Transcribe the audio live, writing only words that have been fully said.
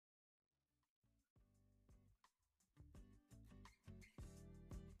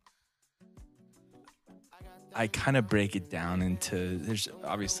I kind of break it down into there's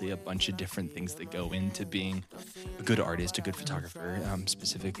obviously a bunch of different things that go into being a good artist, a good photographer.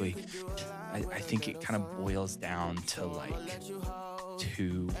 Specifically, I think it kind of boils down to like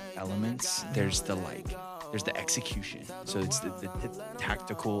two elements. There's the execution. So it's the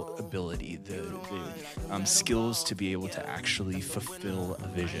tactical ability, the skills to be able to actually fulfill a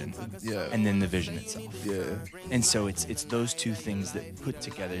vision, Yeah. and then the vision itself. Yeah. And so it's those two things that put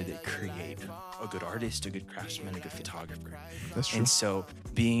together that create a good artist, a good craftsman, a good photographer. That's true. And so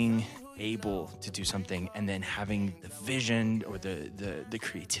being able to do something and then having the vision or the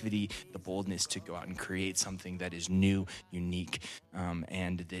creativity, the boldness to go out and create something that is new, unique,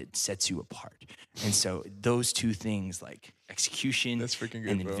 and that sets you apart. And so those two things, like execution That's freaking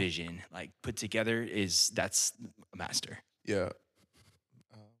good, and then bro. vision, like put together, that's a master. Yeah.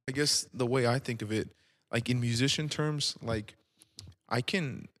 I guess the way I think of it, like in musician terms, like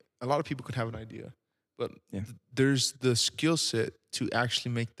a lot of people could have an idea, but Yeah. there's the skill set to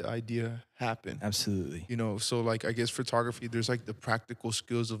actually make the idea happen. Absolutely. You know, so like I guess photography, there's like the practical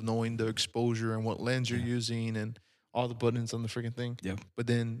skills of knowing the exposure and what lens you're using and all the buttons on the freaking thing. Yep. But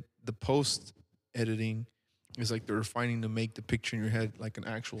then the post editing is like the refining to make the picture in your head like an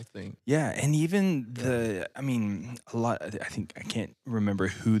actual thing. Yeah, and even a lot. I think I can't remember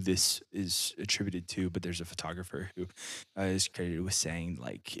who this is attributed to, but there's a photographer who is credited with saying,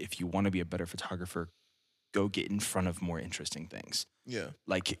 like, if you want to be a better photographer, go get in front of more interesting things. Yeah.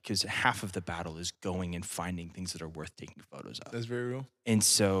 Like, because half of the battle is going and finding things that are worth taking photos of. That's very real. And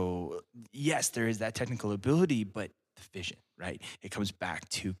so, yes, there is that technical ability, but the vision, right? It comes back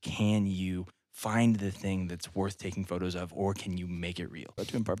to, can you find the thing that's worth taking photos of, or can you make it real? Brought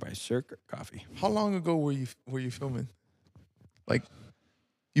to you in part by Cirque Coffee. How long ago were you filming? Like,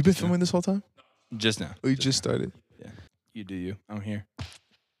 you've been filming this whole time? Just now. Or you just started? Yeah. You do you. I'm here.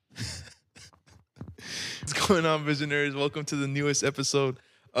 What's going on, visionaries? Welcome to the newest episode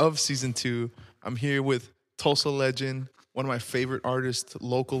of season 2. I'm here with Tulsa legend, one of my favorite artists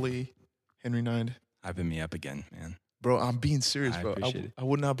locally, Henry Ninde. Hyping me up again, man. Bro, I'm being serious, I bro. appreciate it. I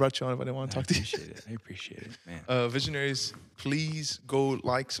would not have brought you on if I didn't want to talk to you. I appreciate it, man. Visionaries, please go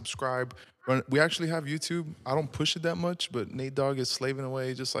like, subscribe. We actually have YouTube. I don't push it that much, but Nate Dogg is slaving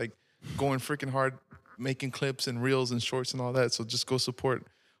away, just like going freaking hard, making clips and reels and shorts and all that. So just go support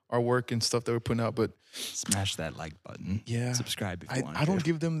our work and stuff that we're putting out. But Smash that like button. yeah, Subscribe if you want. I don't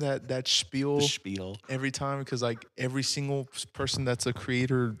give them that spiel, the spiel every time, because like every single person that's a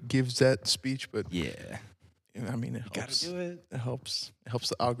creator gives that speech. But Yeah. I mean, it You gotta helps. do it. It helps. It helps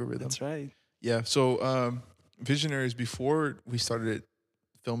the algorithm. That's right. Yeah. So, visionaries, before we started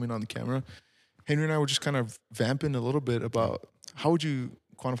filming on the camera, Henry and I were just kind of vamping a little bit about how would you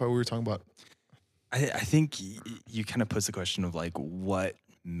quantify what we were talking about? I think you kind of pose the question of like, what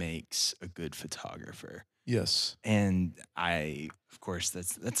makes a good photographer? Yes. And of course,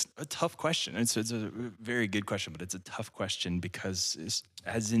 that's a tough question. It's a very good question, but it's a tough question because,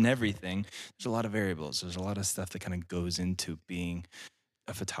 as in everything, there's a lot of variables. There's a lot of stuff that kind of goes into being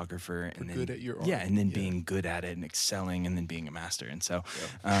a photographer, and then Good at your art. yeah, and then being good at it and excelling, and then being a master. And so,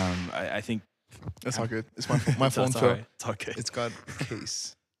 I think That's all good. It's my phone it's all fell. right. It's all good. It's got a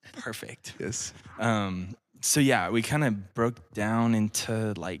case. Perfect. Yes. So yeah, we kind of broke down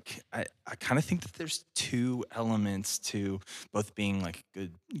into like I kind of think that there's two elements to both being like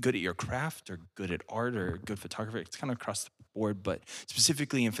good at your craft or good at art or good photographer. It's kind of across the board, but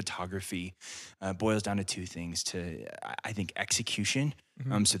specifically in photography, boils down to two things. I think execution.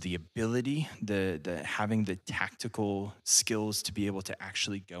 So the ability, the having the tactical skills to be able to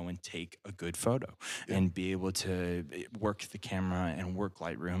actually go and take a good photo and be able to work the camera and work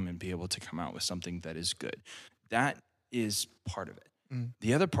Lightroom and be able to come out with something that is good. That is part of it.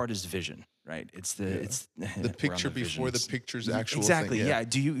 The other part is vision, right? It's the picture before the picture's actual exactly. thing.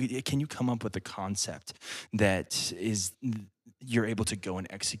 Yeah. Can you come up with a concept that is you're able to go and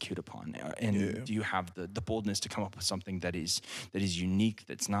execute upon, and do you have the boldness to come up with something that is unique,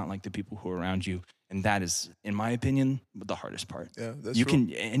 that's not like the people who are around you? And that is, in my opinion, the hardest part. Yeah, that's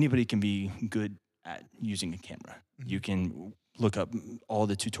Anybody can be good at using a camera. You can look up all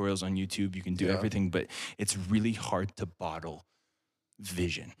the tutorials on YouTube. You can do everything, but it's really hard to bottle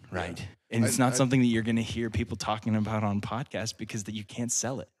vision, right? And it's not something that you're going to hear people talking about on podcasts because that you can't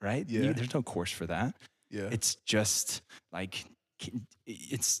sell it, right? There's no course for that. Yeah. It's just like,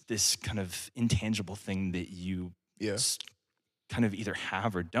 it's this kind of intangible thing that you kind of either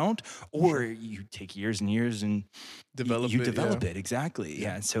have or don't, or you take years and years and develop it. Exactly.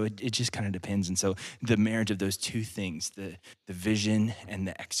 Yeah. So it just kind of depends. And so the marriage of those two things, the vision and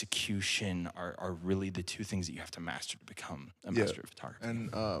the execution are really the two things that you have to master to become a master of photography.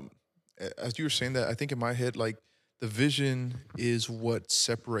 And as you were saying that, I think in my head, like the vision is what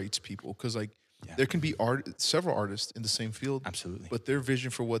separates people. Because like Yeah. there can be several artists in the same field, Absolutely. but their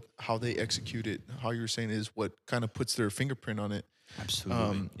vision for how they execute it, how you were saying, is what kind of puts their fingerprint on it.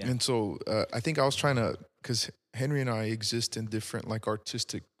 Absolutely. Yeah. And so I think I was trying to, because Henry and I exist in different like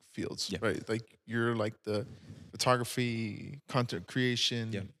artistic fields, Yeah. right? Like you're like the photography, content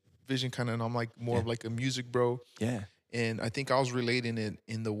creation, Yeah. vision kind of, and I'm like more Yeah. of like a music bro. Yeah. And I think I was relating it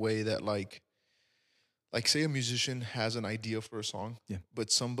in the way that like say a musician has an idea for a song, Yeah.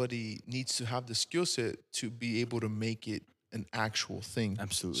 but somebody needs to have the skill set to be able to make it an actual thing.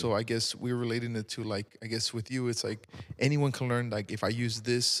 Absolutely. So I guess we're relating it to like, I guess with you, it's like anyone can learn, like if I use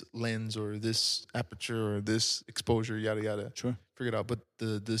this lens or this aperture or this exposure, yada yada, Sure. figure it out. But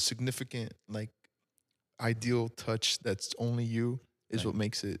the significant like ideal touch that's only you is Right. what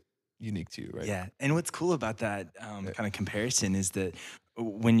makes it unique to you, right? Yeah. And what's cool about that kind of comparison is that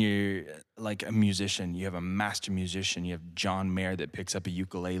when you're like a musician, you have a master musician, you have John Mayer that picks up a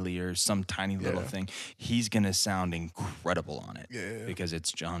ukulele or some tiny little Yeah. thing. He's going to sound incredible on it Yeah. because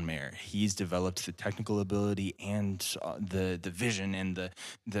it's John Mayer. He's developed the technical ability and the vision and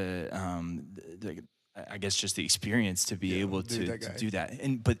the I guess just the experience to be Yeah, able dude, to that guy. do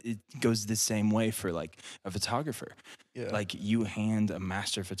that. But it goes the same way for like a photographer. Yeah. Like you hand a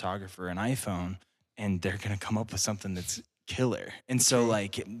master photographer an iPhone and they're going to come up with something that's killer. And so True.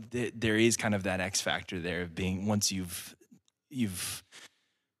 like there is kind of that X factor there of being, once you've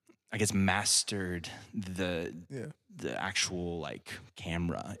I guess mastered the actual like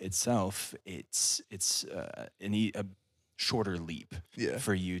camera itself, it's a shorter leap Yeah.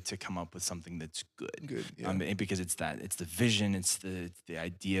 for you to come up with something that's good. Good. Yeah. And because it's the vision, it's the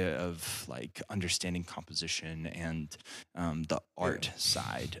idea of like understanding composition and the art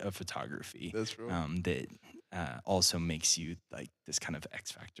side of photography. That's real. That also makes you like this kind of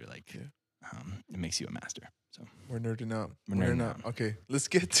X factor. Like it makes you a master. So We're nerding out. We're nerding out. Okay, let's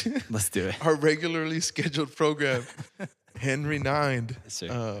get to let's do it. our regularly scheduled program. Henry Ninde. Yes,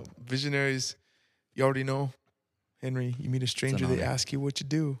 sir. Visionaries. You already know. Henry, you meet a stranger, they honor. ask you what you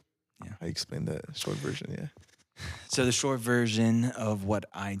do. Yeah. I explained that short version, yeah. So the short version of what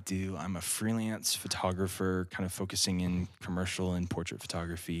I do, I'm a freelance photographer, kind of focusing in commercial and portrait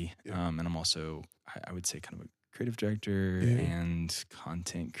photography. Yeah. And I'm also, I would say, kind of a creative director and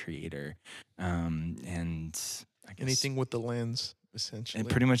content creator. And I guess Anything with the lens, essentially. and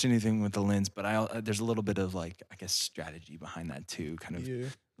pretty much anything with the lens, but there's a little bit of like, I guess, strategy behind that too, kind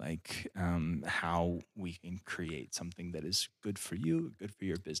of like how we can create something that is good for you, good for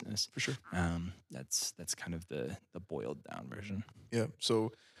your business. For sure. That's kind of the boiled down version. Yeah.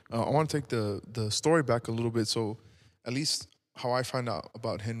 So I want to take the story back a little bit. So at least how I find out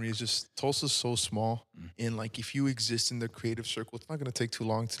about Henry is just Tulsa's so small, and like if you exist in the creative circle, it's not gonna take too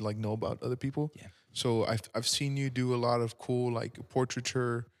long to like know about other people. Yeah. So I've seen you do a lot of cool like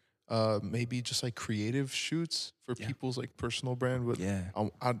portraiture, maybe just like creative shoots for people's like personal brand. But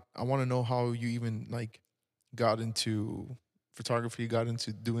I want to know how you even like got into photography, got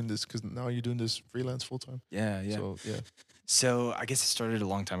into doing this, because now you're doing this freelance full time. Yeah. So So I guess it started a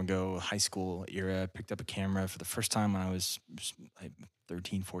long time ago, high school era. Picked up a camera for the first time when I was like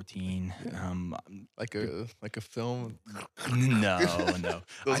 13, 14. like a film. No.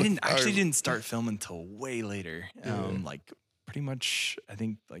 Those I are fire. didn't start filming until way later. Like pretty much, I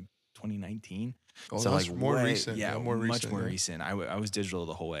think like 2019. Oh, so that's like more way- recent. Yeah, more much recent. more yeah. recent. I was digital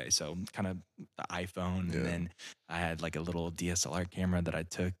the whole way, so kind of the iPhone, and then I had like a little DSLR camera that I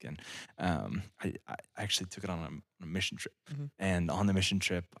took, and I actually took it on a mission trip. And on the mission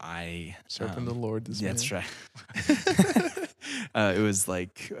trip, I Serving the Lord. This yeah, that's man. right. It was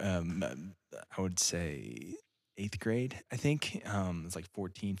like I would say 8th grade, I think. It's like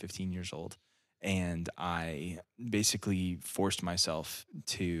 14, 15 years old. And I basically forced myself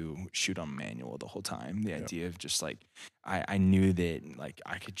to shoot on manual the whole time. The idea of just like, I knew that like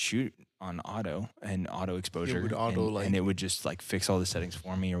I could shoot on auto and auto exposure, with auto, and it would just like fix all the settings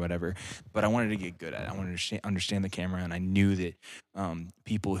for me or whatever. But I wanted to get good at it. I wanted to understand the camera, and I knew that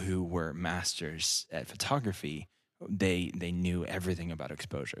people who were masters at photography, they knew everything about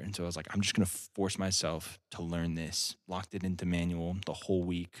exposure. And so I was like, I'm just going to force myself to learn this. Locked it into manual the whole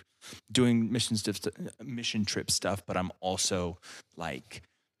week, doing mission trip stuff, but I'm also like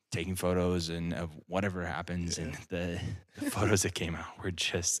taking photos and of whatever happens. And the photos that came out were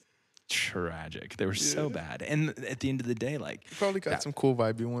just tragic. They were so bad. And at the end of the day, like, You probably got some cool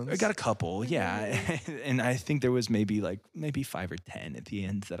vibey ones. I got a couple, yeah. And I think there was maybe 5 or 10 at the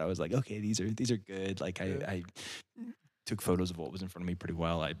end that I was like, okay, these are good. Like I took photos of what was in front of me pretty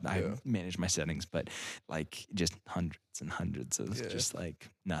well. I Yeah. managed my settings, but like just hundreds and hundreds of Yeah. just like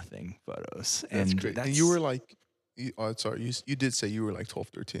nothing photos. That's And great. And you that's were like, sorry, you did say you were like 12,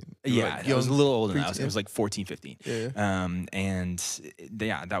 13. You were yeah, like I was a young, little older than that. I preteen. was like 14, 15. Yeah. And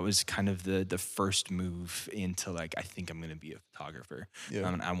yeah, that was kind of the first move into like, I think I'm going to be a photographer. Yeah.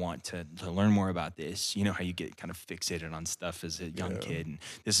 And I want to learn more about this. You know how you get kind of fixated on stuff as a young Yeah. kid, and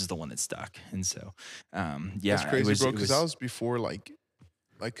this is the one that stuck. And so, That's yeah, crazy, bro. it Because that was before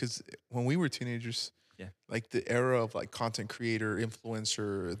because when we were teenagers, yeah, like the era of like content creator,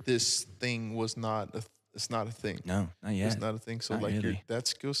 influencer, this thing was not it's not a thing. no, not It's yet. not a thing. So Not like really. that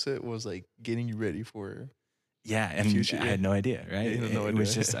skill set was like getting you ready for Yeah, the and future. I Yeah. had no idea, right? you had no It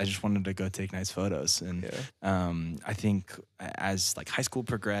was idea. just I just wanted to go take nice photos, and Yeah. I think as like high school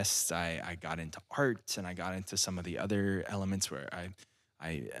progressed, I got into art, and I got into some of the other elements where I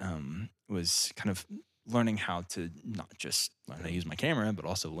was kind of learning how to not just learn how to use my camera, but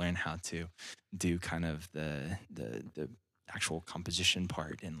also learn how to do kind of the actual composition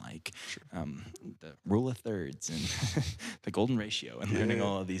part, and like Sure. the rule of thirds and the golden ratio, and learning Yeah.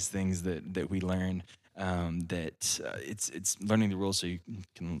 all of these things that we learn. It's learning the rules so you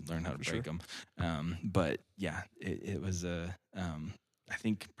can learn how to For break sure. them. But yeah, it was I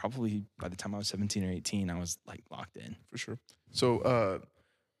think probably by the time I was 17 or 18, I was like locked in. For sure.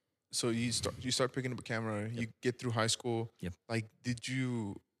 So you start picking up a camera, you get through high school. Yep. Like did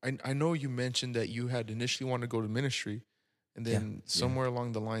you I know you mentioned that you had initially wanted to go to ministry and Yeah, then yeah. somewhere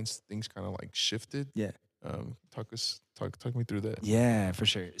along the lines things kind of like shifted. Yeah. Talk me through that. Yeah, for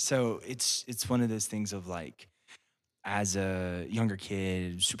sure. So it's one of those things of like, as a younger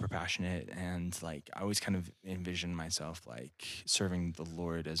kid, super passionate, and like I always kind of envisioned myself like serving the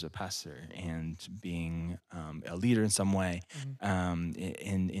Lord as a pastor and being a leader in some way Mhm.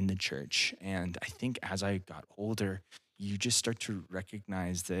 in the church. And I think as I got older, you just start to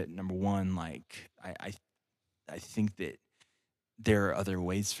recognize that, number one, like I think that there are other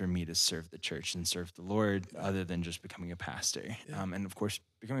ways for me to serve the church and serve the Lord other than just becoming a pastor. Yeah. And of course,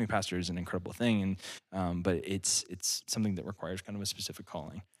 becoming a pastor is an incredible thing, and but it's something that requires kind of a specific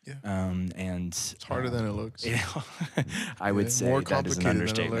calling. Yeah. And It's harder than it looks. I would Yeah, say more that is an complicated than it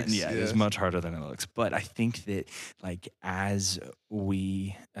understatement. looks, Yeah, it is yeah. much harder than it looks. But I think that like as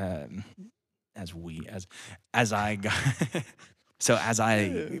I got so as I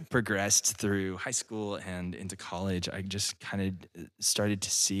Yeah. progressed through high school and into college, I just kind of started to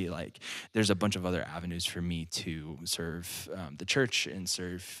see like there's a bunch of other avenues for me to serve the church and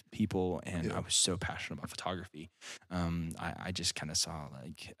serve people, and Yeah. I was so passionate about photography. I just kind of saw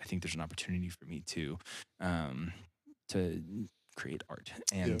like I think there's an opportunity for me to create art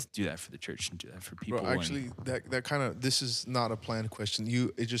and Yeah. do that for the church and do that for people. Bro, actually, that kind of this is not a planned question.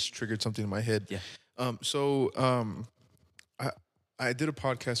 It just triggered something in my head. Yeah. I I did a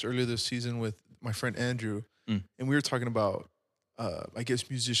podcast earlier this season with my friend Andrew, Mm. and we were talking about I guess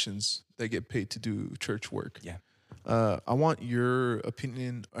musicians that get paid to do church work. Yeah. I want your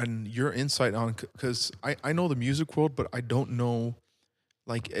opinion and your insight on because I know the music world, but I don't know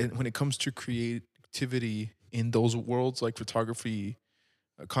when it comes to creativity in those worlds like photography,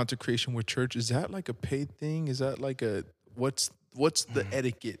 content creation with church. Is that like a paid thing? Is that like a what's the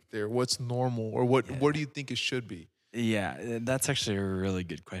etiquette there? What's normal or what do you think it should be? Yeah, that's actually a really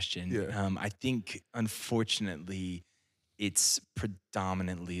good question. Yeah. I think unfortunately it's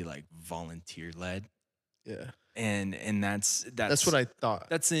predominantly like volunteer led, Yeah, and that's what I thought.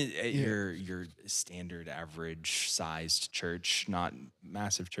 that's at Yeah. your standard average sized church, not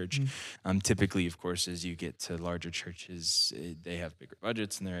massive church. Mhm. Typically, of course, as you get to larger churches, they have bigger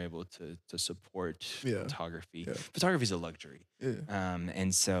budgets and they're able to support Yeah. photography. Yeah. Photography is a luxury. Yeah.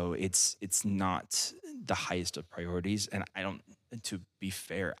 And so it's not the highest of priorities. And I don't, to be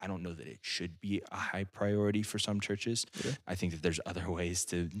fair, I don't know that it should be a high priority for some churches. Yeah. I think that there's other ways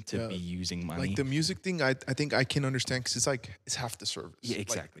to Yeah. be using money. Like the music thing, I think I can understand because it's half the service. Yeah, Like,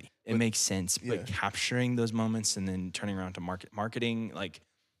 exactly. It but- makes sense, yeah. but capturing those moments and then turning around to marketing, like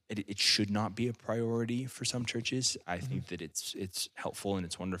it should not be a priority for some churches. I Mm-hmm. think that it's helpful and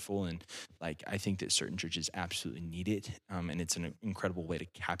it's wonderful, and like I think that certain churches absolutely need it, and it's an incredible way to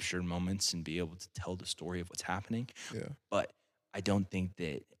capture moments and be able to tell the story of what's happening. Yeah. But I don't think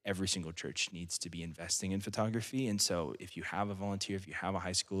that every single church needs to be investing in photography. And so if you have a volunteer, if you have a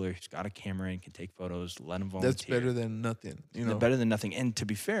high schooler who's got a camera and can take photos, let them volunteer. That's better than nothing. You know. Better than nothing. And to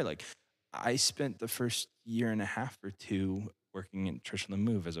be fair, like I spent the first year and a half or two working in Church on the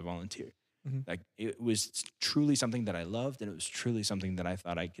Move as a volunteer. Mhm. Like it was truly something that I loved, and it was truly something that I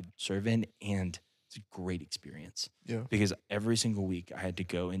thought I could serve in. And It's a great experience Yeah. because every single week I had to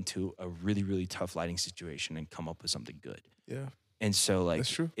go into a really, really tough lighting situation and come up with something good. Yeah. And so That's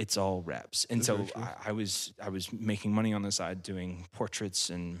like true. it's all reps. And That's very so true. I was making money on the side doing portraits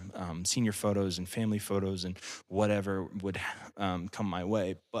and senior photos and family photos and whatever would come my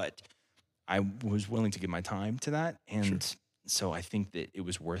way. But I was willing to give my time to that. Sure. And so I think that it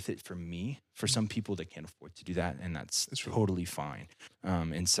was worth it for me. For some people, they can't afford to do that, and that's That's true. totally fine.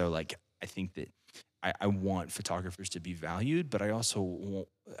 And so, like, I think that I want photographers to be valued, but I also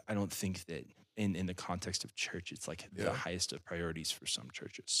I don't think that in the context of church, it's like the Yeah. highest of priorities for some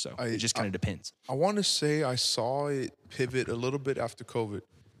churches. So I it just I, kind of depends. I want to say I saw it pivot a little bit after COVID,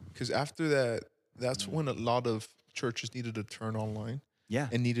 because after that, that's when a lot of churches needed to turn online Yeah.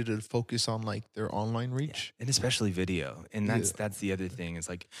 and needed to focus on like their online Yeah, reach. and especially video, and Yeah. that's the other thing. Is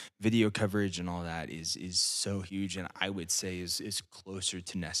like video coverage and all that is so huge, and I would say is closer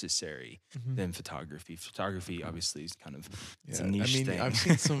to necessary Mhm. than photography. Photography obviously is kind of it's Yeah, a niche I mean, thing. I've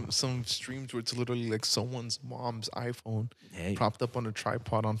seen some streams where it's literally like someone's mom's iPhone Hey, propped up on a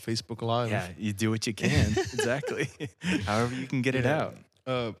tripod on Facebook Live. yeah, you do what you can. Exactly. However you can get it Yeah.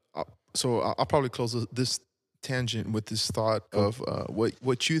 out. So I'll probably close this tangent with this thought Cool. of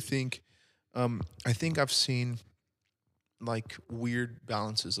what you think. I think I've seen like weird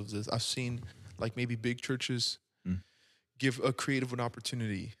balances of this. I've seen like maybe big churches Mm. give a creative an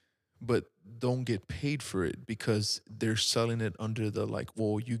opportunity, but don't get paid for it because they're selling it under the like,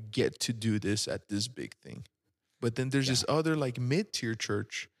 well, you get to do this at this big thing. But then there's Yeah. this other like mid tier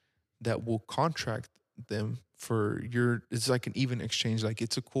church that will contract them for your, it's like an even exchange. Like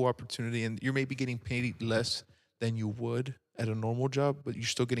it's a cool opportunity and you're maybe getting paid less than you would at a normal job, but you're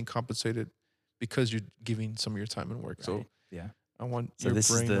still getting compensated because you're giving some of your time and work. So Right. Yeah. I want So your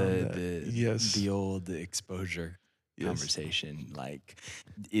this is brain on the that. the Yes. the old exposure Yes. conversation. Like,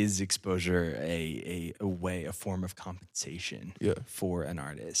 is exposure a way, a form of compensation Yeah. for an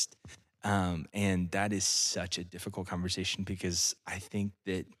artist? And that is such a difficult conversation because I think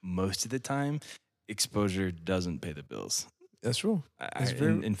that most of the time, exposure doesn't pay the bills. That's true. That's In,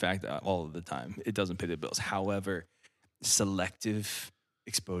 very in fact, all of the time, it doesn't pay the bills. However, selective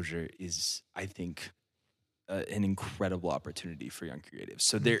exposure is, I think, an incredible opportunity for young creatives.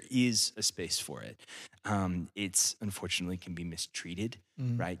 So there is a space for it. It's unfortunately can be mistreated,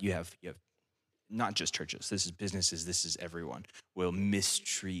 right? You have not just churches. This is businesses. This is everyone will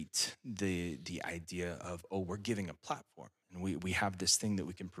mistreat the idea of, oh, we're giving a platform and we have this thing that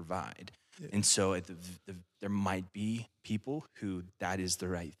we can provide. Yeah. And so there might be people who that is the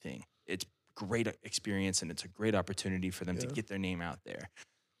right thing. It's great experience and it's a great opportunity for them to Yeah. get their name out there.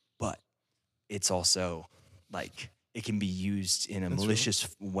 But it's also like it can be used in a That's real.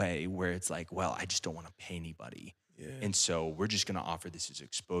 malicious way where it's like, well, I just don't want to pay anybody. Yeah. And so we're just going to offer this as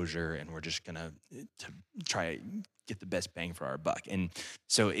exposure and we're just going to try get the best bang for our buck. And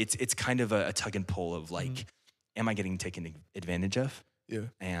so it's kind of a tug and pull of like, am I getting taken advantage of? Yeah.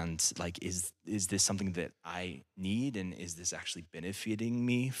 And like, is this something that I need? And is this actually benefiting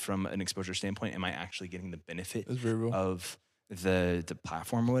me from an exposure standpoint? Am I actually getting the benefit That's very real. of the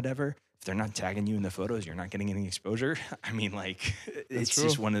platform or whatever? If they're not tagging you in the photos, you're not getting any exposure. I mean, like, it's true.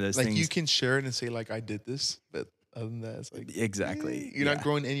 just one of those Like things. you can share it and say like I did this, but other than that, it's like Exactly. you're yeah. not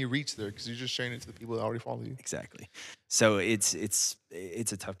growing any reach there because you're just sharing it to the people that already follow you. Exactly. So it's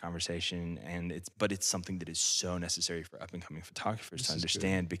a tough conversation, and it's something that is so necessary for up and coming photographers This to is good.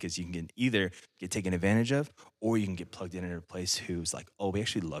 understand because you can either get taken advantage of, or you can get plugged in at a place who's like, oh, we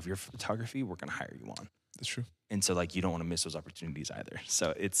actually love your photography, we're gonna hire you on. That's true. And so like you don't want to miss those opportunities either.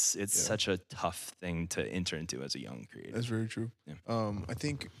 So it's such a tough thing to enter into as a young creator. That's very true. Yeah. I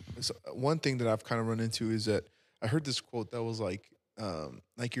think one thing that I've kind of run into is that I heard this quote that was like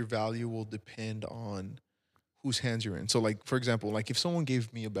your value will depend on whose hands you're in. So like, for example, like if someone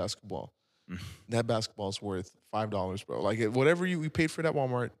gave me a basketball, that basketball's worth $5, bro. Like whatever you paid for that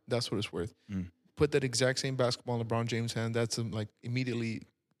Walmart, that's what it's worth. Put that exact same basketball in LeBron James' hand, that's like immediately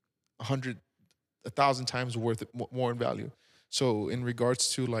 1,000 times worth more in value. So in regards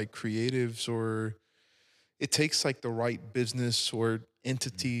to like creatives, or it takes like the right business or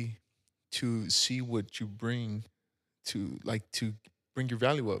entity to see what you bring to bring your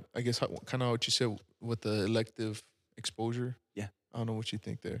value up. I guess kind of what you said with the elective exposure. Yeah. I don't know what you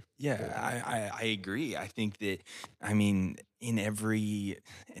think there. Yeah, I agree. I think that, I mean, in every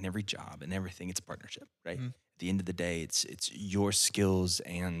job and everything, it's a partnership, right? At the end of the day, it's your skills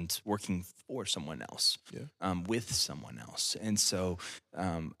and working for someone else, with someone else. And so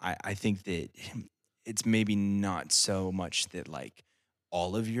I think that it's maybe not so much that like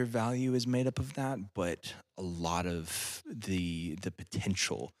all of your value is made up of that, but a lot of the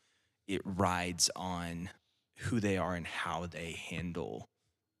potential it rides on who they are and how they handle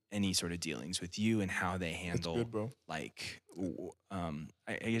any sort of dealings with you and how they That's handle good, bro. like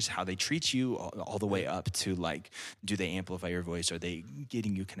I guess how they treat you all the way Yeah. up to like, do they amplify your voice? Are they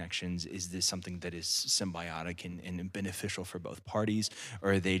getting you connections? Is this something that is symbiotic and beneficial for both parties,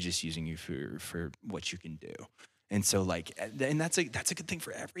 or are they just using you for what you can do? And so like, and that's a good thing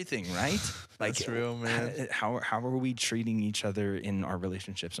for everything, right? Like, That's real, man. how are we treating each other in our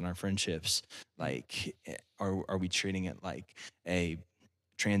relationships and our friendships? Like, are we treating it like a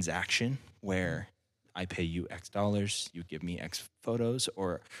transaction where I pay you X dollars, you give me X photos,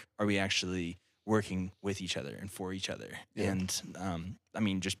 or are we actually working with each other and for each other? Yeah. And I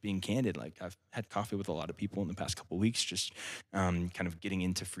mean, just being candid, like I've had coffee with a lot of people in the past couple of weeks, just kind of getting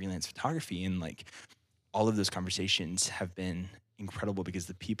into freelance photography, and like all of those conversations have been incredible because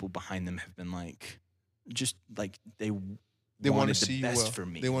the people behind them have been like, just like They want to wanted see the you best well. for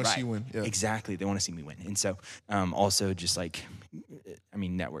me. They want to Right. see you win. Yeah. Exactly. They want to see me win. And so also just like, I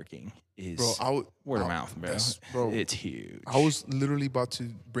mean, networking is Bro, word of mouth, bro. yes, bro. It's huge. I was literally about to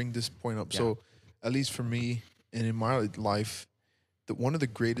bring this point up. Yeah. So, at least for me and in my life, one of the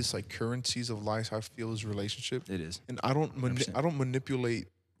greatest like currencies of life I feel is relationship. It is. And I don't 100%. I don't manipulate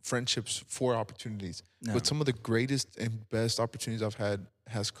friendships for opportunities. No. But some of the greatest and best opportunities I've had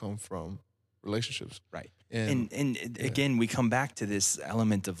has come from relationships. Right. And, And again, we come back to this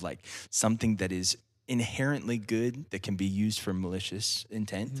element of like something that is inherently good that can be used for malicious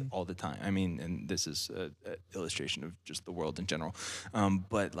intent all the time. I mean, and this is a illustration of just the world in general.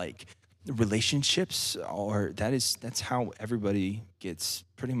 But like relationships are that's how everybody gets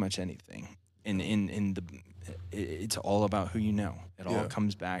pretty much anything. In the it's all about who you know. It all Yeah.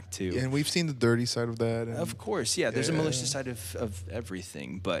 comes back to and we've seen the dirty side of that. And of course, yeah. There's a Yeah. malicious side of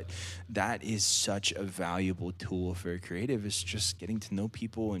everything, but that is such a valuable tool for a creative. Is just getting to know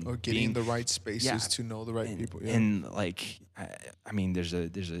people and or getting in being, the right spaces yeah, to know the right and, people. Yeah. and like I mean, there's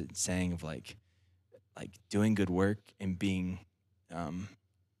a saying of like doing good work and being,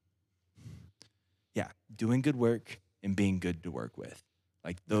 doing good work and being good to work with.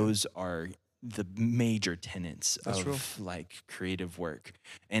 Like those are the major tenets That's of real. like creative work,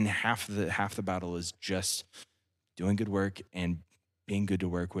 and half the battle is just doing good work and being good to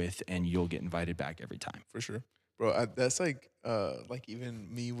work with, and you'll get invited back every time. For sure, bro. That's like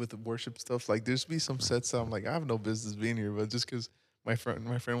even me with the worship stuff. Like, there's be some sets that I'm like, I have no business being here, but just because my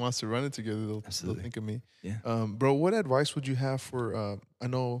friend wants to run it together, they'll Absolutely. think of me. Yeah. Bro, what advice would you have for? I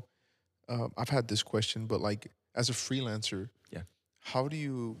know, I've had this question, but like as a freelancer, Yeah. how do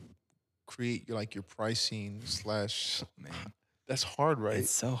you create your pricing slash? Man, That's hard, right?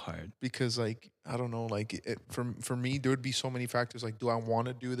 it's so hard. Because like I don't know, like for me, there would be so many factors. Like, do I want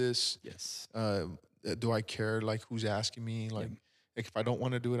to do this? Yes. Do I care like who's asking me? Like if I don't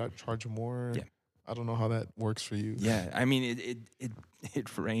want to do it, I charge more. Yeah. I don't know how that works for you. Yeah, I mean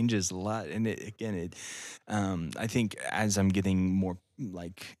it ranges a lot, and I think as I'm getting more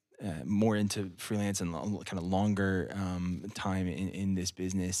like more into freelance and kind of longer time in this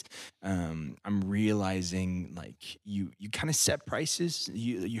business, I'm realizing like you kind of set prices.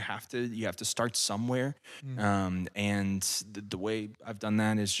 You have to start somewhere, and the way I've done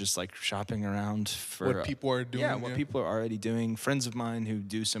that is just like shopping around for What people are doing. yeah, what people are already doing. Friends of mine who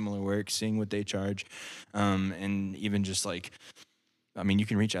do similar work, seeing what they charge, and even just like, I mean, you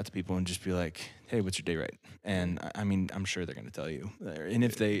can reach out to people and just be like, "Hey, what's your day rate?" And I mean, I'm sure they're going to tell you. And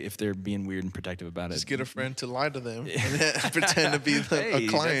if they're being weird and protective about Just it, get a friend to lie to them and pretend to be a hey,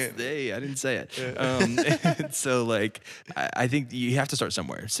 client. I didn't say it. So like, I think you have to start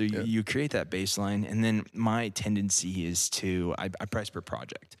somewhere. So you create that baseline, and then my tendency is to I price per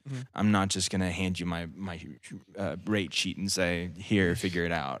project. I'm not just gonna hand you my rate sheet and say, here, figure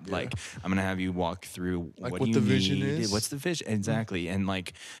it out. Like, I'm gonna have you walk through Like what what do you the need, vision is? what's the vision exactly, and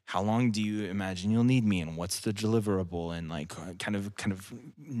like how long do you imagine you'll need me, and what's the deliverable, and like kind of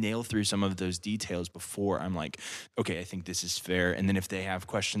nail through some of those details before I'm like, okay, I think this is fair. And then if they have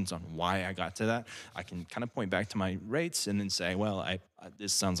questions on why I got to that, I can kind of point back to my rates and then say, well,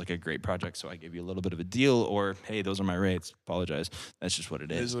 this sounds like a great project, so I gave you a little bit of a deal, or hey, those are my rates. Apologize. That's just what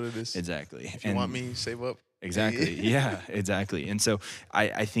it is. It is what it is. Exactly. If you want me, save up. Exactly. Yeah, exactly. And so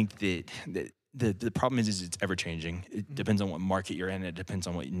I think that the problem is it's ever changing. It depends on what market you're in. It depends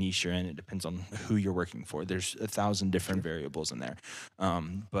on what niche you're in. It depends on who you're working for. There's 1,000 different variables in there.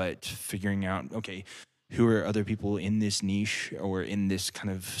 But figuring out, okay, who are other people in this niche or in this kind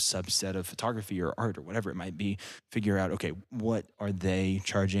of subset of photography or art or whatever it might be, figure out, okay, what are they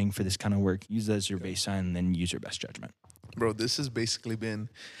charging for this kind of work? Use that as your baseline, and then use your best judgment. Bro, this has basically been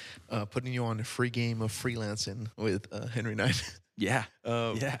putting you on a free game of freelancing with Henry Ninde. Yeah.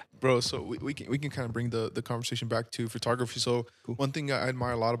 Uh, Yeah. bro, so we can kind of bring the conversation back to photography. So Cool. one thing I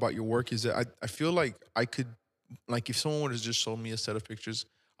admire a lot about your work is that I feel like I could, like, if someone would have just shown me a set of pictures,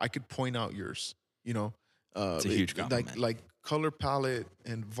 I could point out yours. You know, It's a huge like compliment. color palette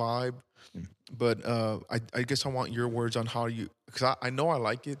and vibe. Mm. But I guess I want your words on how you, because I know I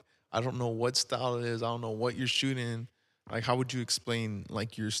like it. I don't know what style it is. I don't know what you're shooting. Like, how would you explain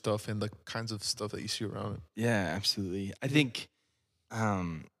like your stuff and the kinds of stuff that you see around it? Yeah, absolutely. I Yeah. think,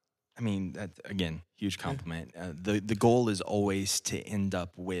 um, I mean, that again, huge Yeah. compliment. The goal is always to end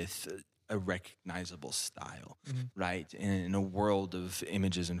up with a recognizable style, Mhm. right? In a world of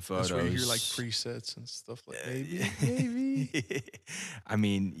images and That's where you hear like photos. presets and stuff like Uh, maybe. I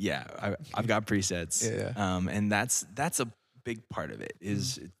mean, yeah, I've got presets, Yeah. and that's a big part of it. Mhm.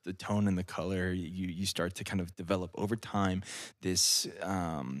 Is the tone and the color. You start to kind of develop over time this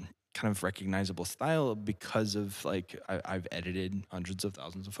kind of recognizable style because of like I've edited hundreds of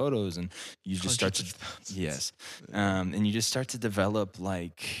thousands of photos, and you just start Hundreds to of thousands. yes, Yeah. and you just start to develop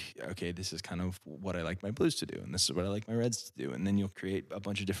like, okay, this is kind of what I like my blues to do, and this is what I like my reds to do, and then you'll create a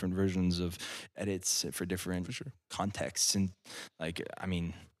bunch of different versions of edits for different For sure. contexts. And like, I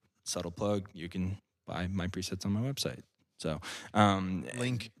mean, subtle plug, you can buy my presets on my website. So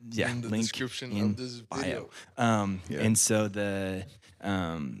Link yeah, in the link description of in this bio. video. Yeah. And so the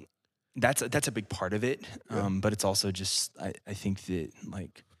um that's a big part of it. Yeah. But it's also just I think that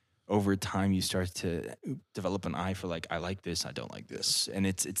like over time you start to develop an eye for like, I like this, I don't like this, and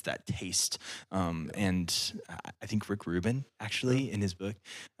it's that taste. And I think Rick Rubin actually in his book,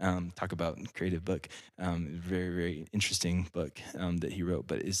 talk about creative book, very very interesting book that he wrote,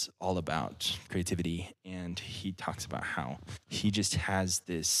 but is all about creativity, and he talks about how he just has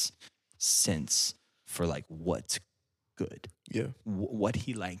this sense for like what's good, Yeah. what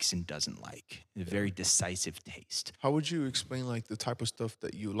he likes and doesn't like, a very decisive taste. How would you explain like the type of stuff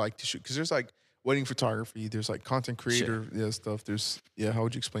that you like to shoot? Because there's like wedding photography, there's like content Sure. creator, stuff. There's how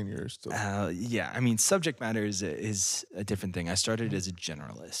would you explain your stuff? Yeah, I mean, subject matter is a different thing. I started as a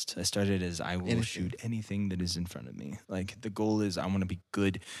generalist. I started as I will Anything. shoot anything that is in front of me. Like the goal is I want to be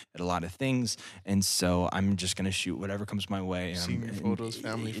good at a lot of things, and so I'm just gonna shoot whatever comes my way. Senior photos,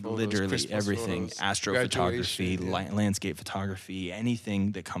 family photos, literally Christmas everything, photos, astrophotography, graduation, yeah. landscape photography,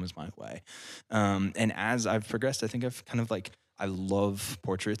 anything that comes my way. And as I've progressed, I think I've kind of like, I love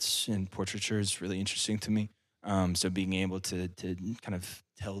portraits, and portraiture is really interesting to me. So being able to kind of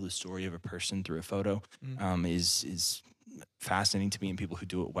tell the story of a person through a photo is fascinating to me, and people who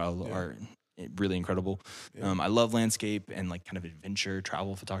do it well Yeah. are really incredible. Yeah. I love landscape and like kind of adventure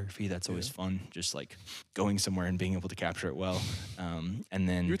travel photography. That's always Yeah. fun, just like going somewhere and being able to capture it well. And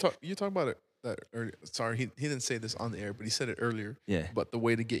then You talk about it that earlier. Sorry, he didn't say this on the air, but he said it earlier. yeah. But the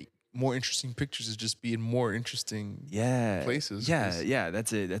way to get more interesting pictures is just being more interesting Yeah, places. yeah, 'Cause- yeah.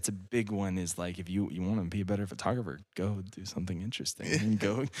 That's a big one. Is like, if you want to be a better photographer, go do something interesting, and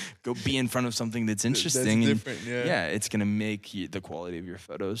go be in front of something that's interesting. That's and different. Yeah. yeah, it's gonna make the quality of your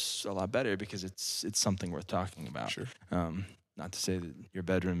photos a lot better, because it's something worth talking about. Sure. Not to say that your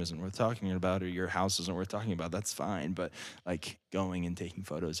bedroom isn't worth talking about or your house isn't worth talking about. That's fine, but like going and taking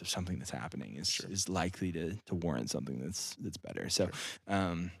photos of something that's happening is likely to warrant something that's better. So,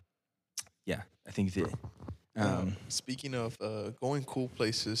 yeah, I think that. Speaking of going cool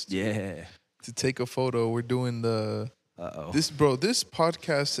places Yeah. to take a photo, we're doing the Uh-oh. this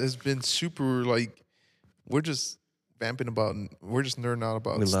podcast has been super, like, we're just vamping about, we're just nerding out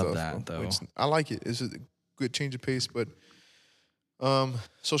about We love stuff. that, bro. though. I like it. It's a good change of pace. But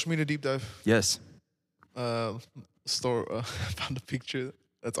social media deep dive. Yes. Store found a picture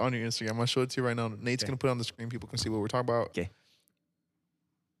that's on your Instagram. I'm gonna show it to you right now. Nate's gonna put it on the screen. People can see what we're talking about. Okay.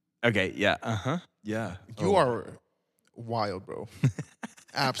 Okay. Yeah. Uh-huh. Yeah. You are wild, bro.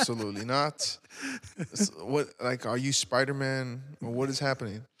 Absolutely not. What, like, are you Spider-Man, or what is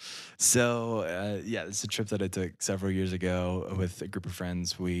happening? So, yeah, this is a trip that I took several years ago with a group of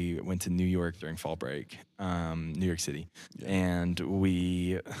friends. We went to New York during fall break, New York City. Yeah. And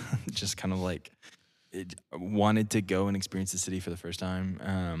we just kind of like wanted to go and experience the city for the first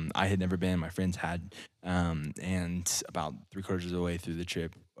time. I had never been, my friends had. And about 3/4 of the way through the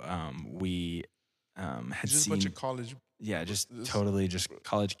trip, we had It's just seen a bunch of college. yeah, just this- totally just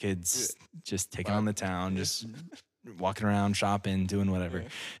college kids just taking on the town, just walking around, shopping, doing whatever.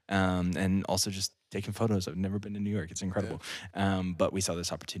 And also just taking photos. I've never been to New York. It's incredible. But we saw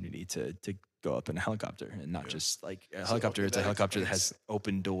this opportunity to go up in a helicopter, and not just like a helicopter. okay, It's a that helicopter that explains. has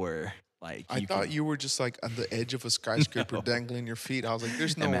open door Like I you thought can you were just like on the edge of a skyscraper No. dangling your feet. I was like,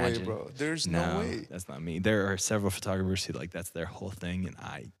 there's no way, Imagine. bro. There's no No, way. that's not me. There are several photographers who like that's their whole thing, and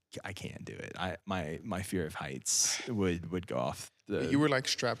I can't do it. My fear of heights would go off But the you were like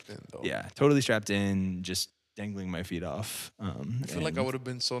strapped in though. yeah, totally strapped in, just dangling my feet off. I feel like I And would have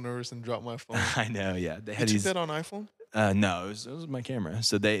been so nervous and dropped my phone. I know, yeah. They You had took these that on iPhone? no, it was my camera.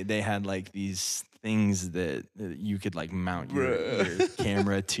 So they had like these things that you could like mount your Bruh.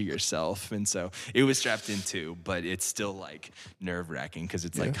 camera to yourself, and so it was strapped in too. But it's still like nerve wracking because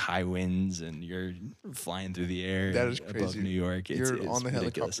it's Yeah. like high winds and you're flying through the air That is above crazy. New York. You're It's on the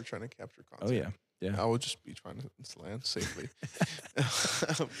ridiculous. helicopter trying to capture Oh content. yeah, I would just be trying to land safely.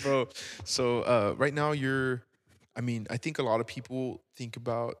 Bro, so right now I think a lot of people think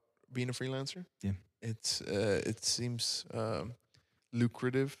about being a freelancer. yeah. It seems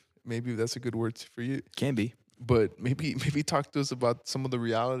lucrative. Maybe that's a good word for you. Can be. But maybe talk to us about some of the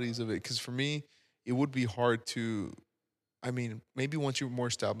realities of it. Because for me, it would be hard to. I mean, maybe once you're more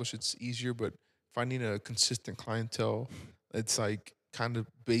established, it's easier. But finding a consistent clientele, it's like kind of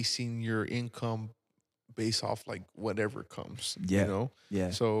basing your income based off like whatever comes. Yeah. You know.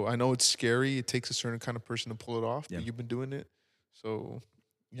 Yeah. So I know it's scary. It takes a certain kind of person to pull it off. Yeah. But you've been doing it. So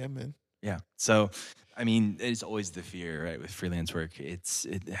yeah, man. Yeah. So, I mean, it's always the fear, right? With freelance work, it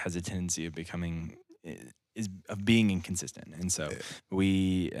has a tendency of becoming is of being inconsistent, and so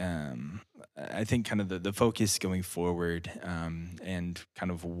we, I think, kind of the focus going forward, and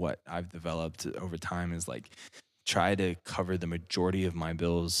kind of what I've developed over time is like try to cover the majority of my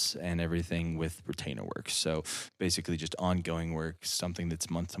bills and everything with retainer work. So basically, just ongoing work, something that's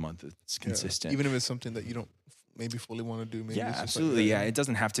month to month, that's consistent. Even if it's something that you don't maybe fully want to do. Maybe Yeah, it's just absolutely. Like that. Yeah, it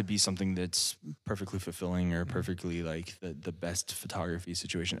doesn't have to be something that's perfectly fulfilling or perfectly like the best photography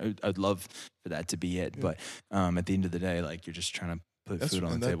situation. I'd love for that to be it, but at the end of the day, like you're just trying to put food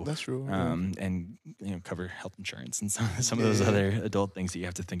on the table. That's true. And cover health insurance and some of those other adult things that you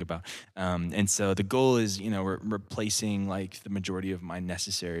have to think about. And so the goal is replacing like the majority of my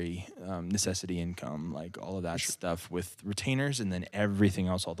necessity income, like all of that stuff with retainers, and then everything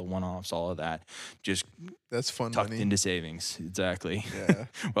else, all the one-offs, all of that, just that's fun tucked money. into savings. Exactly. Yeah.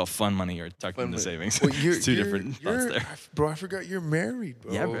 Well, fun money or tucked Fun into money. savings. Well, It's two different thoughts there. Bro, I forgot you're married,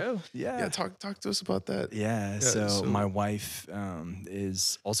 bro. Yeah, bro. Yeah. Yeah, talk to us about that. Yeah, so so- my wife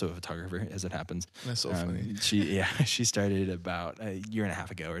is also a photographer, as it happens. That's so funny. She started about a year and a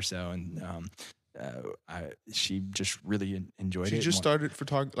half ago or so, and she just really enjoyed it. She just started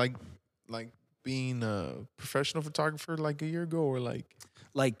like being a professional photographer like a year ago, or like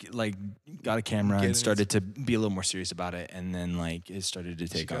got a camera Getting and started to be a little more serious about it, and then like it started to she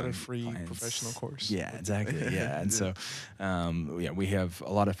take got on a free clients. professional course. Yeah, exactly. Yeah, and so we have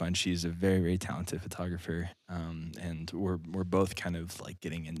a lot of fun. She's a very, very talented photographer, and we're both kind of like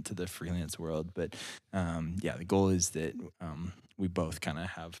getting into the freelance world. But the goal is that we both kind of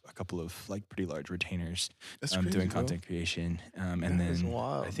have a couple of like pretty large retainers That's crazy, doing bro. content creation, and That is then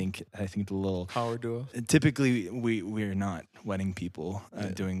wild. I think the little Power duo. typically we're not wedding people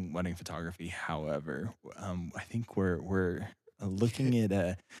doing wedding photography. However, I think we're looking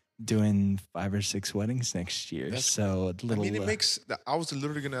at doing 5 or 6 weddings next year. So a little. I mean, it makes. I was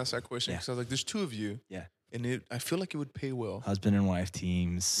literally gonna ask that question Yeah. because I was like, "There's two of you." Yeah. And I feel like it would pay well. Husband and wife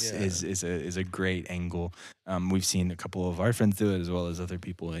teams Yeah. is a great angle. We've seen a couple of our friends do it as well as other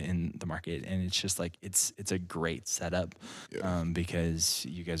people in the market, and it's just like it's a great setup because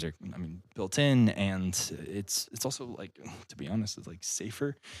you guys are built in, and it's also like, to be honest, it's like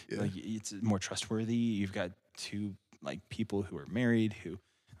safer. Yeah. Like it's more trustworthy. You've got two like people who are married who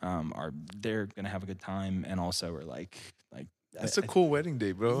are they're gonna have a good time, and also are like. That's a cool wedding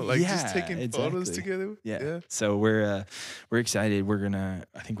day, bro. Like just taking photos exactly. together. Yeah. So we're excited.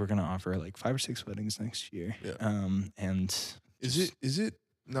 I think we're gonna offer like 5 or 6 weddings next year. Yeah. And Is it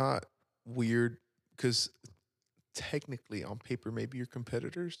not weird because technically on paper maybe you're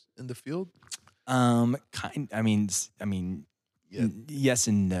competitors in the field? Yeah. Yes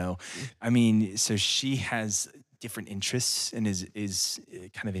and no. I mean, so she has different interests and is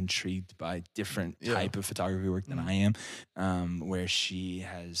kind of intrigued by different type of photography work than I am. Where she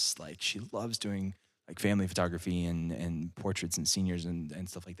loves doing like family photography and portraits and seniors and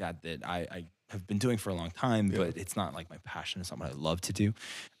stuff like that I have been doing for a long time, but it's not like my passion. It's not what I love to do.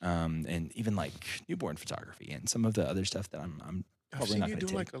 And even like newborn photography and some of the other stuff that I'm I've probably seen not you going to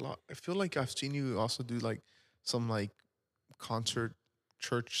do take. like a lot. I feel like I've seen you also do like some like concert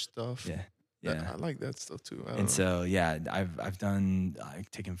church stuff. Yeah. I like that stuff too. And so I've done like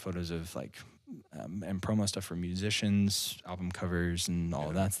taken photos of like and promo stuff for musicians, album covers, and all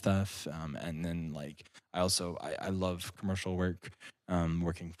of that stuff. And then like I love commercial work.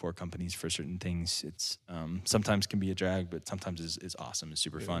 working for companies for certain things. It's sometimes can be a drag, but sometimes is awesome. It's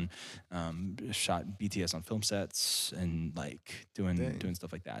super fun. Shot BTS on film sets and like doing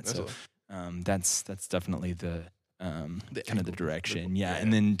stuff like that. That's So that's definitely the the kind of the angle, direction. Yeah,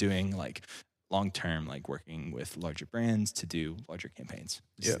 and then doing like long term, like working with larger brands to do larger campaigns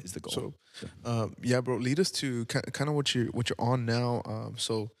is the goal. So, yeah, bro, lead us to kind of what you're on now.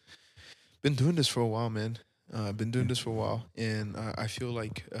 So been doing this for a while, man. Been doing this for a while, and I feel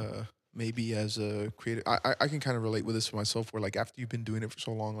like maybe as a creator, I can kind of relate with this for myself. Where like after you've been doing it for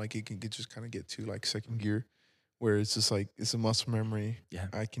so long, like it can just kind of get to like second gear, where it's just like it's a muscle memory. Yeah.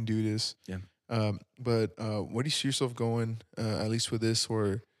 I can do this. Yeah. But where do you see yourself going? At least with this,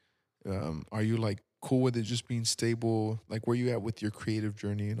 or are you like cool with it just being stable? Like where you at with your creative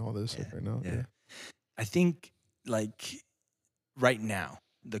journey and all this like right now? Yeah. I think like right now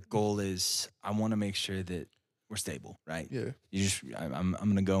the goal is I want to make sure that we're stable, right? Yeah. I'm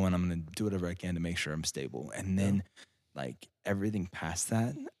gonna go and I'm gonna do whatever I can to make sure I'm stable, and then like everything past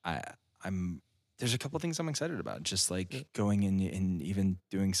that, I'm there's a couple things I'm excited about, just like going in and even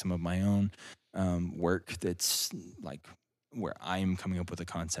doing some of my own work that's like where I'm coming up with a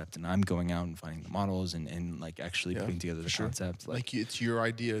concept and I'm going out and finding the models and like actually putting together the concept. Like it's your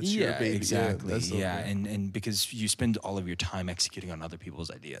idea, it's your baby. Exactly. And because you spend all of your time executing on other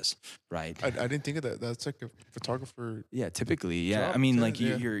people's ideas, right? I didn't think of that. That's like a photographer. Yeah, typically. Yeah. job I mean, to- like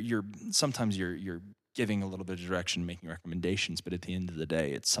yeah. you're sometimes you're giving a little bit of direction, making recommendations, but at the end of the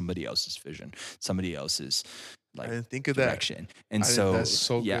day, it's somebody else's vision, somebody else's like I didn't think of that. direction. And that's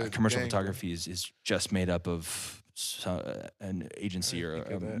so yeah, good. commercial Dang, bro. photography is just made up of an agency or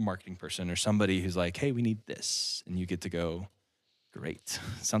think of a that. marketing person or somebody who's like, hey, we need this, and you get to go. Great.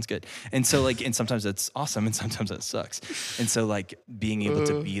 Sounds good. And so like, and sometimes that's awesome and sometimes that sucks. And so like being able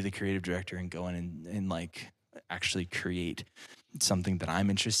to be the creative director and go in and like actually create something that I'm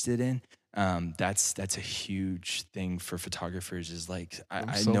interested in. That's a huge thing for photographers is like,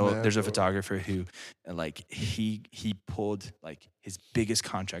 I so know mad, there's a bro. photographer who like he pulled like his biggest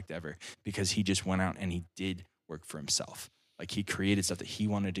contract ever because he just went out and he did work for himself. Like he created stuff that he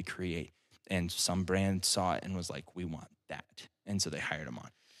wanted to create and some brand saw it and was like, we want that. And so they hired him on.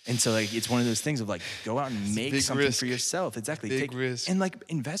 And so like it's one of those things of like go out and make big something risk. for yourself. Exactly. Big risk. And like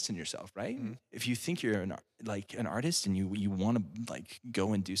invest in yourself, right? If you think you're an artist and you want to like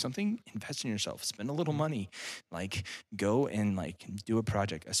go and do something, invest in yourself. Spend a little money. Like go and like do a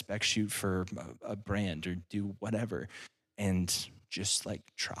project, a spec shoot for a brand or do whatever and just like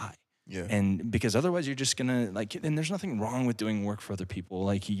try. Yeah. And because otherwise you're just gonna like, and there's nothing wrong with doing work for other people.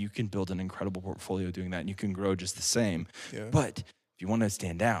 Like you can build an incredible portfolio doing that and you can grow just the same. Yeah. But if you want to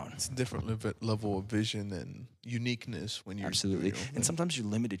stand out, It's a different level of vision and uniqueness when you're absolutely. you know, And sometimes you're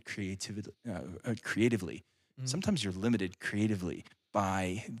limited creatively. Sometimes you're limited creatively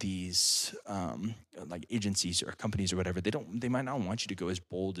by these like agencies or companies or whatever. They might not want you to go as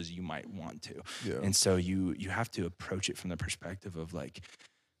bold as you might want to. Yeah. And so you have to approach it from the perspective of like,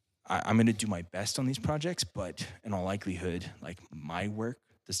 I'm going to do my best on these projects, but in all likelihood, like my work,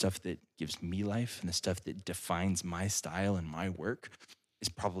 the stuff that gives me life and the stuff that defines my style and my work is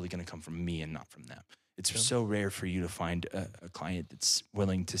probably going to come from me and not from them. It's so rare for you to find a client that's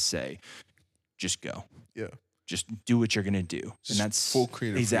willing to say, just go. Yeah. Just do what you're going to do. Just and that's full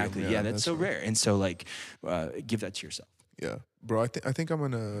creative exactly. freedom. Yeah, that's so rare. And so like, give that to yourself. Yeah. Bro, I think I'm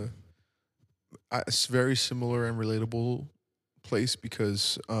in a very similar and relatable place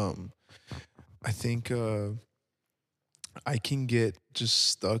because I think I can get just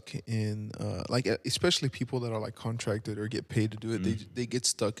stuck in like especially people that are like contracted or get paid to do it. They get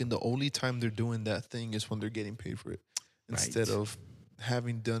stuck in the only time they're doing that thing is when they're getting paid for it, instead of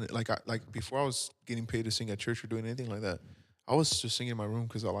having done it. Like before I was getting paid to sing at church or doing anything like that, I was just singing in my room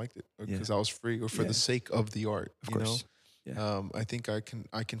because I liked it or because I was free or for the sake of the art. Of course. Yeah. I think I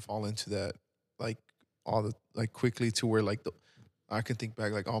can fall into that like quickly to where like I can think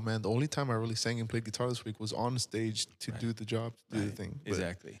back like, oh man, the only time I really sang and played guitar this week was on stage to do the job, to do the thing. But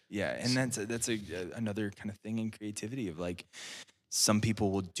Exactly. Yeah, and that's another kind of thing in creativity of like some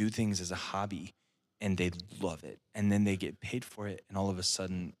people will do things as a hobby and they love it and then they get paid for it and all of a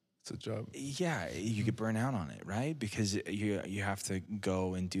sudden it's a job. yeah, you get burnt out on it, right? Because you have to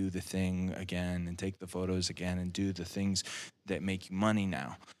go and do the thing again and take the photos again and do the things that make you money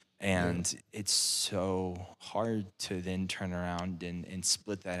now. And it's so hard to then turn around and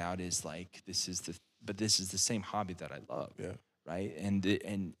split that out as like this is the same hobby that I love. Yeah. Right. And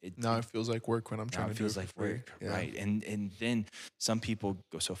Now it feels like work when I'm trying to do it. Feels like work. Yeah. Right. And then some people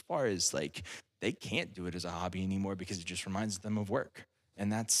go so far as like they can't do it as a hobby anymore because it just reminds them of work.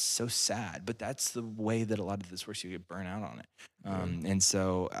 and that's so sad. But that's the way that a lot of this works. You get burnt out on it, Yeah. and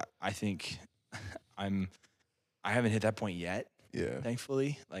so I think I'm I haven't hit that point yet. Yeah.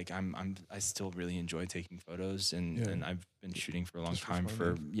 Thankfully, like I still really enjoy taking photos, and Yeah. I've been shooting for a long Just for time.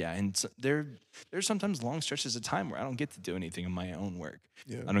 fun, And so there's sometimes long stretches of time where I don't get to do anything in my own work.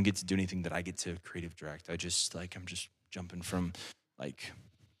 yeah. I don't get to do anything that I get to creative direct. I'm just jumping from like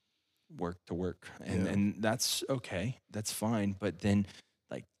work to work, and Yeah. that's okay, that's fine. But then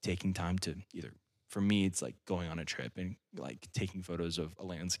like taking time to either, for me it's like going on a trip and like taking photos of a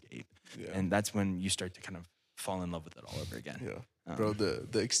landscape, Yeah. and that's when you start to kind of fall in love with it all over again. Yeah. Bro,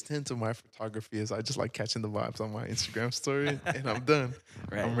 the extent of my photography is I just like catching the vibes on my Instagram story and I'm done.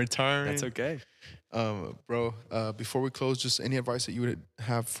 Right. I'm retiring. That's okay. Bro, before we close, just any advice that you would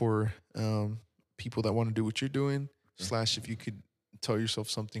have for people that want to do what you're doing, slash if you could tell yourself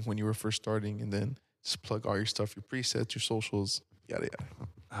something when you were first starting, and then just plug all your stuff, your presets, your socials, yada yada.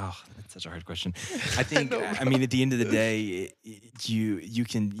 Oh, that's such a hard question. I think, know, I mean, at the end of the day, you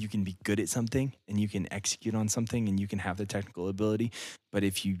can be good at something and you can execute on something and you can have the technical ability, but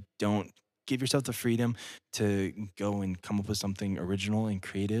if you don't give yourself the freedom to go and come up with something original and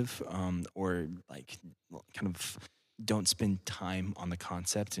creative, or like kind of don't spend time on the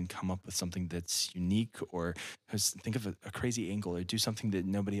concept and come up with something that's unique, or think of a crazy angle, or do something that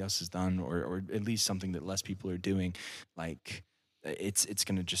nobody else has done, or at least something that less people are doing, like it's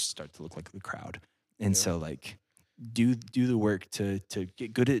gonna just start to look like the crowd. And Yeah. so like do the work to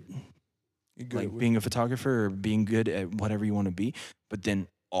get good at You're good like at being a photographer or being good at whatever you want to be, but then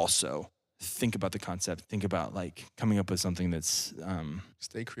also think about the concept, think about like coming up with something that's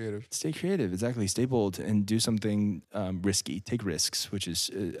stay creative. stay creative, exactly, stay bold and do something risky, take risks, which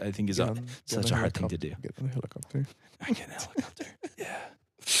is I think is such a hard thing to do. Get on a helicopter I get a helicopter. Yeah,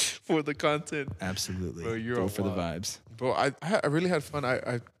 for the content. absolutely. Bro, you're Go a for the wild. vibes. Bro, I really had fun.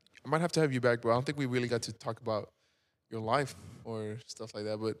 I might have to have you back, bro. I don't think we really got to talk about your life or stuff like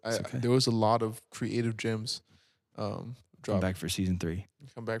that. But okay. there was a lot of creative gems. Come Drop. back for season 3.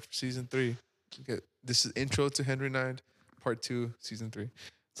 Come back for season 3. Okay, this is intro to Henry Ninde, part 2, season 3.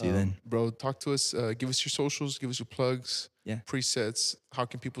 See you then. Bro. Talk to us. Give us your socials. Give us your plugs. Yeah. Presets. How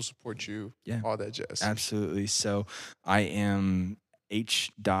can people support you? Yeah. All that jazz. Absolutely. So I am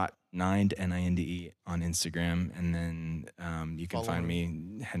H.Ninde, Ninde on Instagram, and then you can Follow find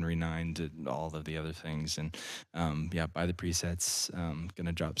him. me Henry Ninde and all of the other things, and yeah, buy the presets.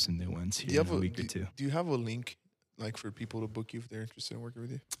 Gonna drop some new ones Do here you in have a week or two. Do you have a link, like for people to book you if they're interested in working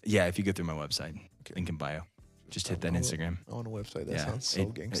with you? Yeah, if you go through my website, Okay. link in bio. Just hit that On a- Instagram. On a website. That Yeah, sounds so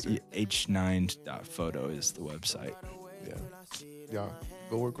gangster. H9.photo is the website. Yeah. Yeah.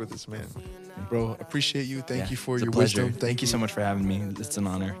 Go work with this man. Bro, appreciate you. Thank Yeah, you for it's a your pleasure. wisdom. Thank you so much for having me. It's an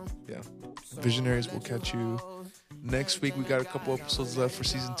honor. Yeah. Visionaries, we'll catch you next week. We got a couple episodes left for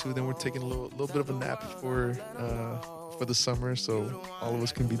season 2. Then we're taking a little bit of a nap for the summer, so all of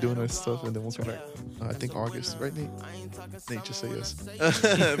us can be doing our stuff, and then we'll come back. I think August, right, Nate? Nate, just say yes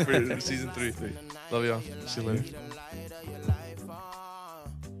for season 3. Love y'all. See you later.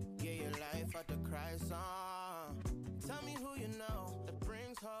 Tell me who you know that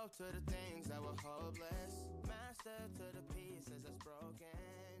brings hope to the things that were hopeless. Master to the pieces that's broken.